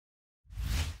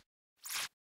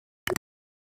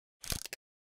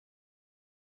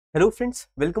Hello friends,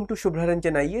 welcome to Shubhra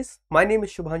Ranjan IAS. My name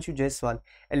is Shubhanshu Jaiswal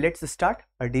and let's start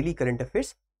our daily current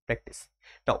affairs practice.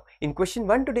 Now, in question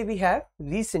 1 today we have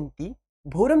recently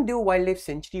Bhoramdev Wildlife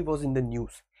Sanctuary was in the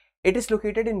news. It is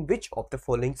located in which of the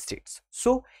following states?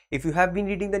 So, if you have been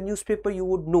reading the newspaper, you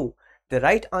would know the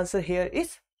right answer here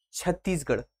is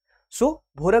Chhattisgarh. So,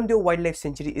 Bhoramdev Wildlife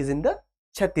Sanctuary is in the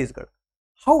Chhattisgarh.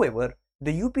 However,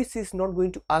 the UPSC is not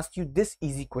going to ask you this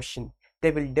easy question.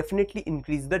 They will definitely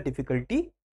increase the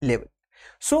difficulty level.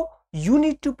 So you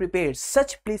need to prepare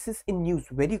such places in news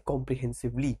very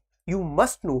comprehensively. You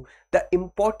must know the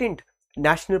important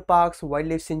national parks,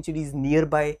 wildlife sanctuaries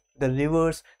nearby, the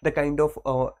rivers, the kind of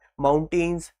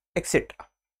mountains, etc.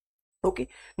 Okay,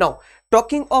 now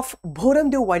talking of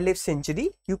Bhoramdev Wildlife Sanctuary,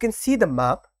 you can see the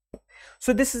map.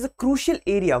 So this is a crucial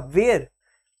area where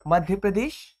Madhya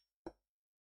Pradesh,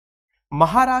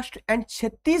 Maharashtra and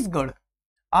Chhattisgarh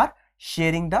are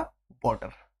sharing the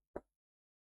border.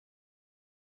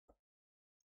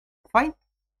 Fine.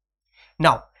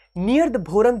 Now, near the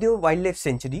Bhoramdev Wildlife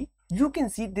Sanctuary, you can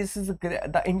see this is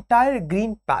the entire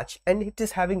green patch and it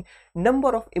is having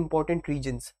number of important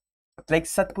regions like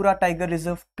Satpura Tiger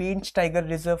Reserve, Pench Tiger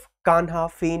Reserve, Kanha,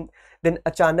 Fen, then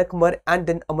Achanak Mar and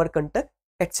then Amarkantak,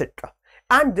 etc.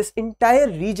 And this entire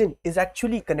region is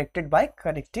actually connected by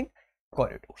connecting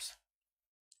corridors.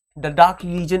 The dark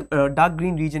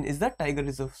green region is the tiger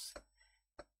reserves.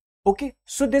 Okay,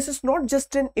 so this is not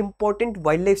just an important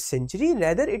wildlife sanctuary,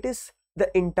 rather it is the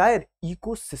entire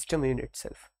ecosystem in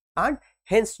itself, and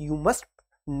hence you must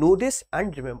know this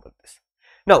and remember this.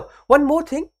 Now, one more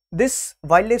thing, this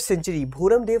wildlife sanctuary,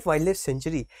 Bhoramdev Wildlife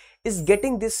Sanctuary, is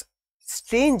getting this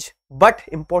strange but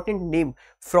important name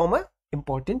from a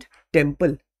important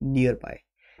temple nearby.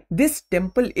 This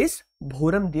temple is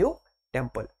Bhoramdev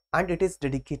Temple and it is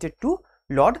dedicated to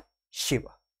Lord Shiva.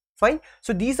 Fine.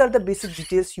 So these are the basic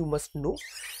details you must know.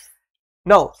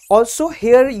 Now also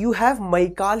here you have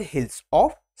Maikal Hills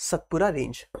of Satpura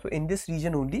range. So in this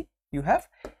region only you have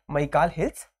Maikal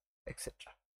Hills, etc.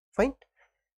 Fine.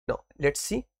 Now let's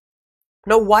see.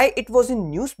 Now why it was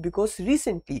in news? Because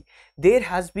recently there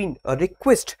has been a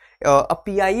request, a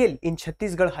PIL in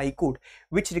Chhattisgarh High Court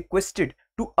which requested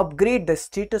to upgrade the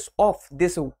status of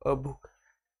this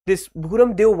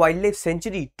Bhoramdev Wildlife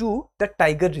Sanctuary to the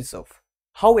Tiger Reserve.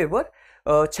 However,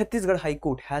 Chhattisgarh High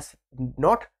Court has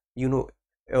not,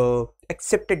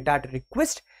 accepted that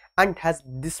request and has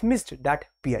dismissed that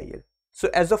PIL. So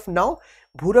as of now,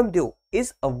 Bhoramdev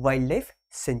is a wildlife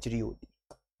sanctuary only.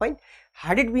 Fine.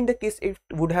 Had it been the case, it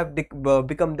would have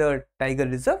become the Tiger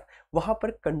Reserve. वहाँ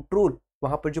पर control,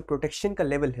 वहाँ पर जो protection का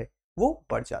level है, वो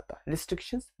बढ़ जाता,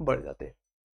 restrictions बढ़ जाते हैं.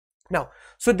 Now,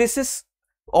 so this is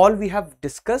all we have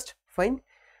discussed. Fine.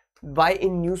 Why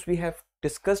in news we have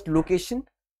discussed location.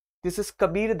 This is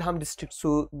Kabir Dham district.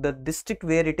 So the district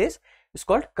where it is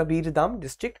called Kabir Dham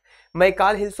district.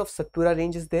 Maikal Hills of Satpura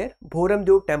range is there.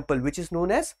 Bhoramdev temple, which is known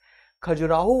as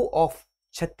Khajuraho of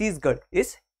Chhattisgarh,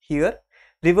 is here.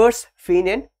 Rivers Fen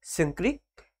and Sinkri,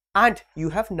 and you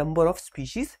have number of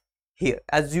species here.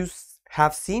 As you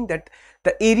have seen that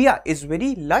the area is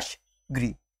very lush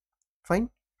green. Fine.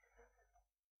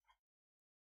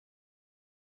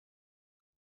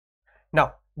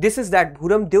 Now, this is that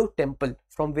Bhoramdev temple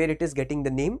from where it is getting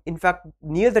the name. In fact,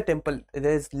 near the temple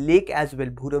there is lake as well,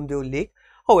 Bhoramdev lake.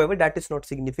 However, that is not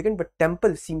significant, but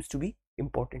temple seems to be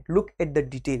important. Look at the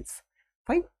details.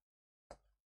 Fine.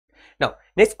 Now,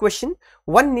 next question.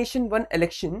 One nation, one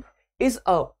election is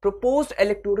a proposed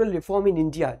electoral reform in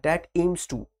India that aims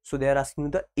to. So they are asking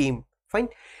you the aim. Fine.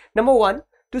 Number 1,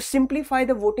 to simplify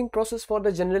the voting process for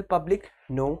the general public.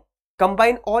 No.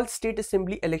 Combine all state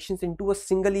assembly elections into a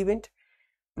single event.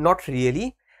 Not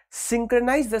really.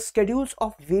 Synchronize the schedules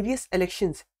of various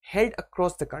elections held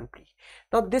across the country.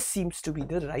 Now this seems to be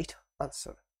the right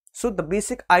answer. So the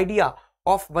basic idea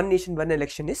of one nation one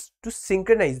election is to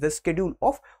synchronize the schedule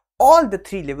of all the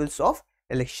 3 levels of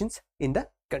elections in the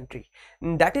country.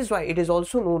 And that is why it is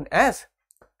also known as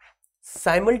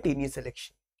simultaneous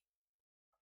election.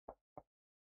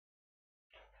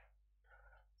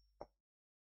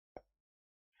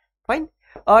 Fine.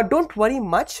 Don't worry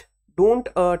much. Don't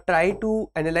try to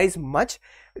analyze much.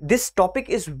 This topic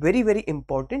is very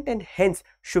important and hence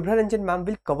Shubhra Ranjan ma'am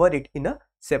will cover it in a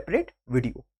separate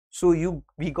video. So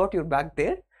we got your back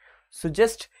there. So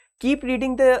just keep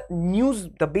reading the news,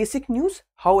 the basic news.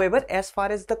 However, as far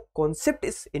as the concept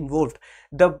is involved,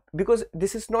 because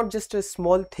this is not just a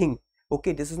small thing.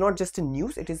 Okay, this is not just a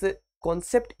news, it is a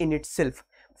concept in itself.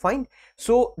 Fine.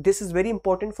 So this is very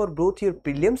important for both your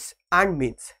prelims and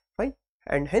mains. Fine.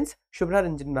 And hence Shubhra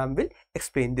Ranjan ma'am will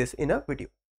explain this in a video.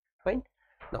 Fine.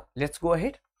 Now let's go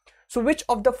ahead. So which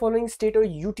of the following state or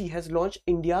UT has launched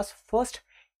India's first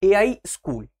AI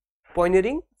school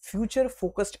pioneering future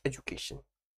focused education?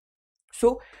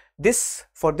 So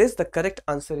for this the correct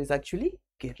answer is actually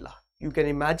Kerala. You can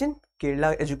imagine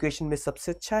Kerala education में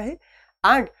सबसे अच्छा है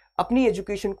and अपनी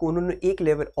education को उन्होंने एक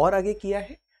level और आगे किया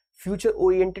है future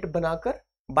oriented बनाकर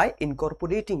by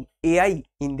incorporating AI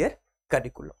in their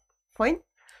curriculum. Fine.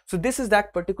 So this is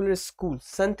that particular school,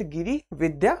 Sant Giri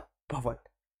Vidya Bhavan.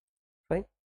 Fine.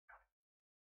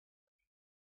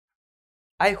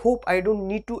 I hope I don't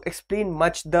need to explain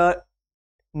much the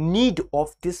need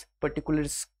of this particular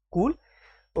school.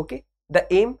 Okay,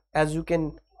 the aim, as you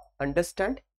can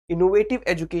understand, innovative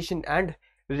education and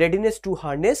readiness to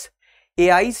harness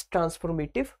AI's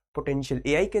transformative potential.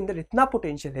 AI के अंदर इतना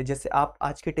potential है, जैसे आप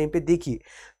आज के time पे देखिए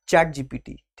चैट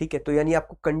जीपीटी, ठीक है, तो यानी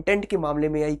आपको कंटेंट के मामले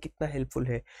में AI कितना हेल्पफुल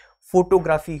है,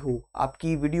 फोटोग्राफी हो,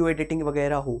 आपकी वीडियो एडिटिंग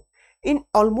वगैरह हो, in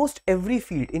almost every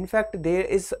field. In fact there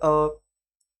is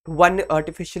one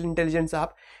artificial intelligence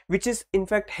app which is in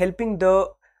fact helping the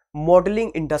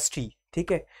modeling industry.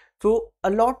 ठीक है, so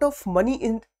a lot of money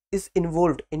is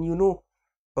involved in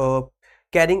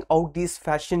carrying out these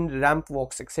fashion ramp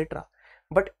walks etc.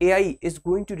 But AI is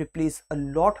going to replace a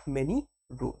lot many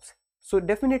roles. So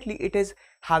definitely it is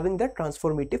having the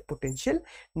transformative potential.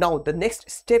 Now the next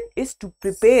step is to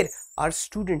prepare our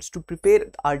students, to prepare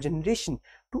our generation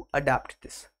to adapt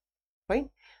this. Fine.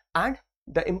 And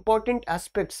the important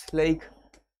aspects like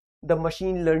the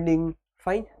machine learning,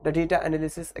 fine, the data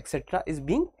analysis etc. is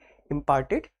being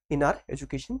imparted in our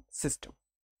education system.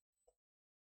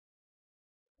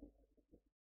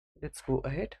 Let's go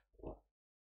ahead.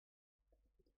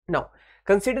 Now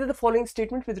consider the following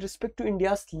statement with respect to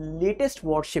India's latest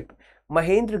warship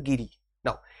Mahendragiri.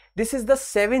 Now this is the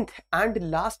 7th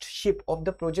and last ship of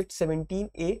the Project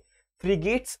 17A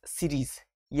frigates series.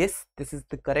 Yes, this is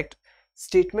the correct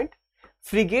statement.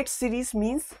 Frigate series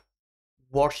means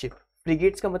warship.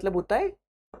 Frigates का मतलब होता है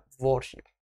warship,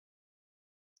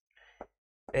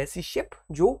 ऐसी ship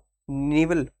जो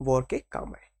naval war के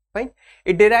काम है. Fine.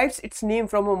 It derives its name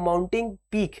from a mountain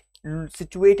peak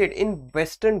situated in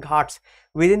Western Ghats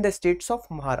within the states of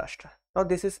Maharashtra. Now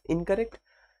this is incorrect.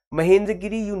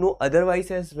 Mahendragiri you know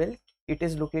otherwise as well. It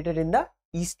is located in the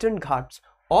Eastern Ghats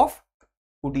of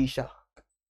Odisha.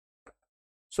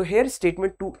 So here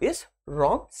statement 2 is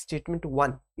wrong. Statement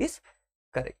 1 is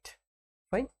correct.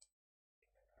 Fine.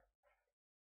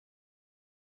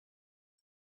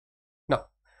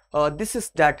 Now this is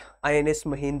that INS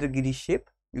Mahendragiri ship.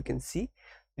 You can see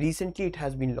recently it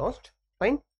has been launched.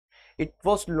 Fine. It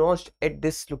was launched at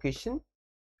this location,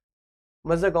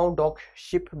 Mazagaon Dock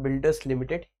Shipbuilders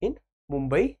Limited in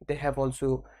Mumbai. They have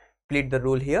also played the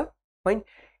role here. Fine.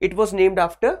 It was named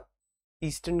after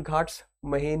Eastern Ghats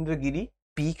Mahendragiri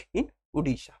peak in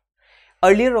Odisha.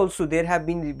 Earlier also there have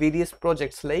been various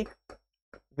projects like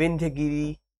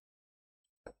Vindhyagiri,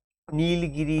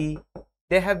 Nilgiri.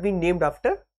 They have been named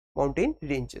after mountain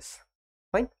ranges.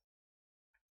 Fine.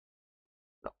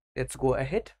 Now let's go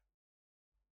ahead.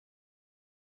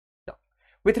 Now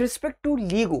with respect to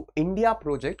LEGO India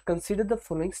project, consider the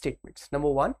following statements. Number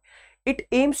 1, it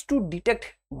aims to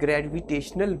detect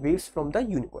gravitational waves from the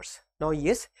universe. Now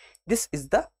yes, this is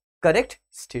the correct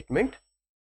statement.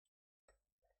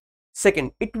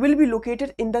 Second, it will be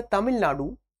located in the Tamil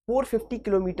Nadu 450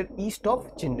 km east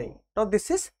of Chennai. Now this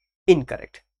is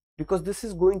incorrect because this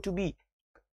is going to be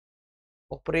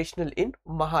operational in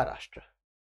Maharashtra.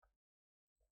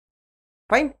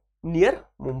 Fine, near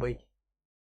Mumbai.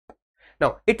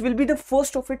 Now it will be the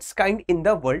first of its kind in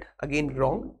the world. Again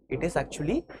wrong, it is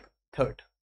actually third.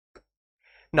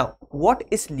 Now what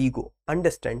is LEGO?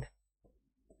 Understand,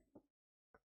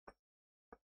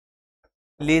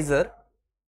 laser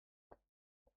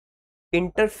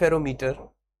interferometer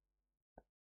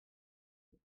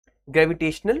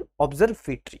gravitational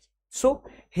observatory. So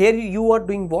here you are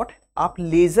doing what? आप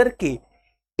laser के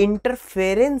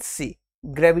interference से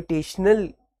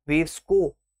gravitational waves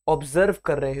को observe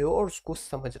कर रहे हो और उसको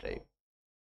समझ रहे हो.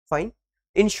 फाइन,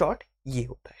 इन शॉर्ट ये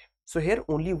होता है. So here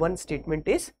only one statement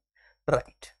is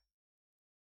right.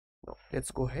 Now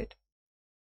let's go ahead.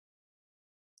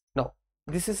 Now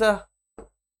this is a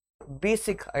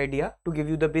basic idea, to give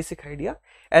you the basic idea.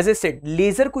 As a said,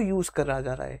 laser को यूज करा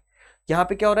जा रहा है. यहाँ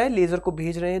पे क्या हो रहा है? लेजर को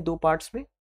भेज रहे हैं दो पार्ट्स में,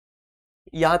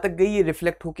 यहां तक गई, ये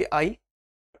रिफ्लेक्ट होके आई.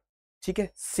 ठीक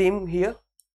है, सेम हियर,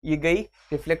 ये गई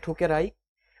रिफ्लेक्ट होकर आई.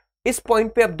 इस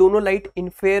पॉइंट पे अब दोनों लाइट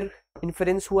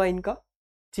इंफेरेंस हुआ इनका.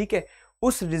 ठीक है,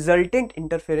 उस रिजल्टेंट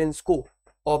इंटरफेरेंस को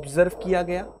ऑब्जर्व किया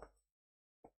गया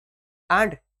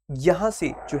एंड यहां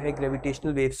से जो है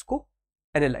ग्रेविटेशनल वेव्स को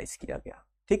एनालाइज किया गया.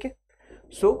 ठीक है,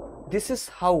 so this is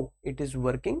how it is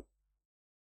working.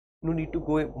 no need to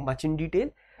go much in detail.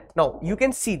 Now you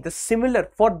can see the similar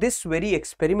for this very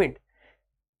experiment.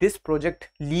 This project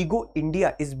LIGO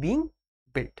India is being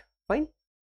built. Fine.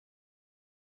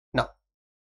 Now,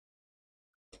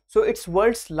 so it's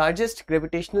world's largest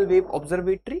gravitational wave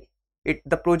observatory.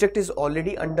 The project is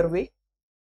already underway.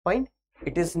 Fine.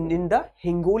 It is in the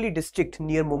Hingoli district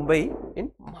near Mumbai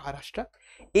in Maharashtra.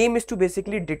 Aim is to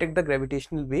basically detect the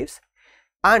gravitational waves,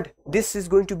 and this is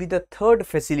going to be the third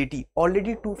facility.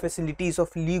 Already 2 facilities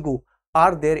of LIGO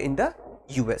are there in the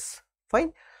US.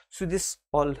 Fine. So this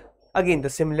all again the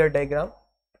similar diagram,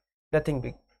 nothing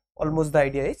big, almost the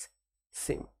idea is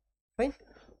same. Fine.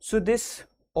 So this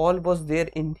all was there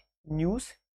in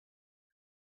news.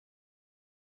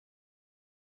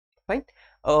 Fine.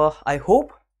 I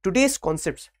hope today's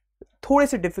concepts थोड़े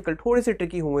से difficult, थोड़े से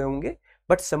tricky हुए होंगे,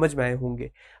 but समझ में आए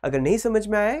होंगे. अगर नहीं समझ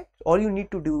में आए, all you need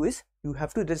to do is you have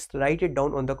to just right it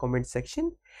down on the comment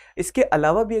section. इसके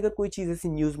अलावा भी अगर कोई चीज़ ऐसी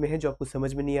न्यूज़ में है जो आपको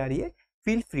समझ में नहीं आ रही है,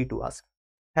 feel free to ask.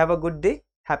 Have a good day,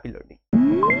 happy learning.